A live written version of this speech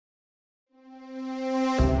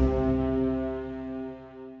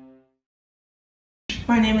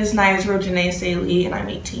name is Naisrael Saelee and I'm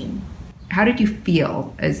 18. How did you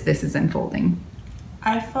feel as this is unfolding?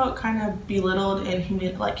 I felt kind of belittled and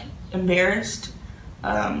embarrassed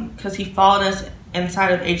because he followed us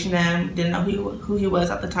inside of H&M, didn't know who he was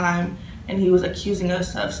at the time, and he was accusing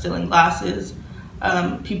us of stealing glasses.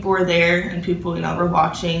 People were there and people, were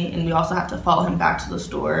watching, and we also had to follow him back to the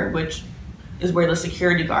store, which is where the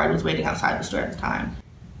security guard was waiting outside the store at the time.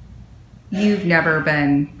 You've never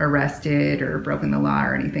been arrested or broken the law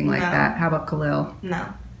or anything like that. How about Khalil? No.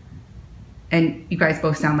 And you guys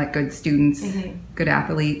both sound like good students, good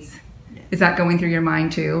athletes. Yeah. Is that going through your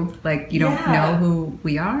mind too? Like, you don't know who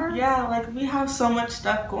we are? Yeah, like we have so much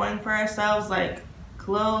stuff going for ourselves. Like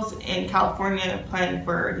Khalil's in California playing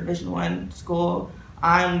for Division I school.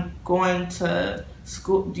 I'm going to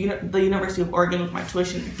school, the University of Oregon with my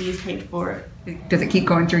tuition fees paid for. Does it keep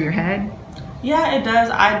going through your head? Yeah, it does.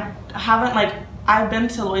 I've been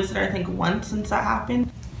to Lloyd Center I think once since that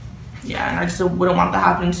happened. Yeah, and I just wouldn't want that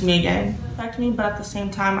happening to me again. It affected me, but at the same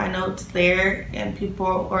time, I know it's there, and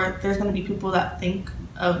there's gonna be people that think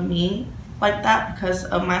of me like that because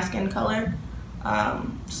of my skin color.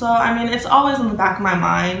 So I mean, it's always in the back of my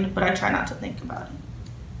mind, but I try not to think about it.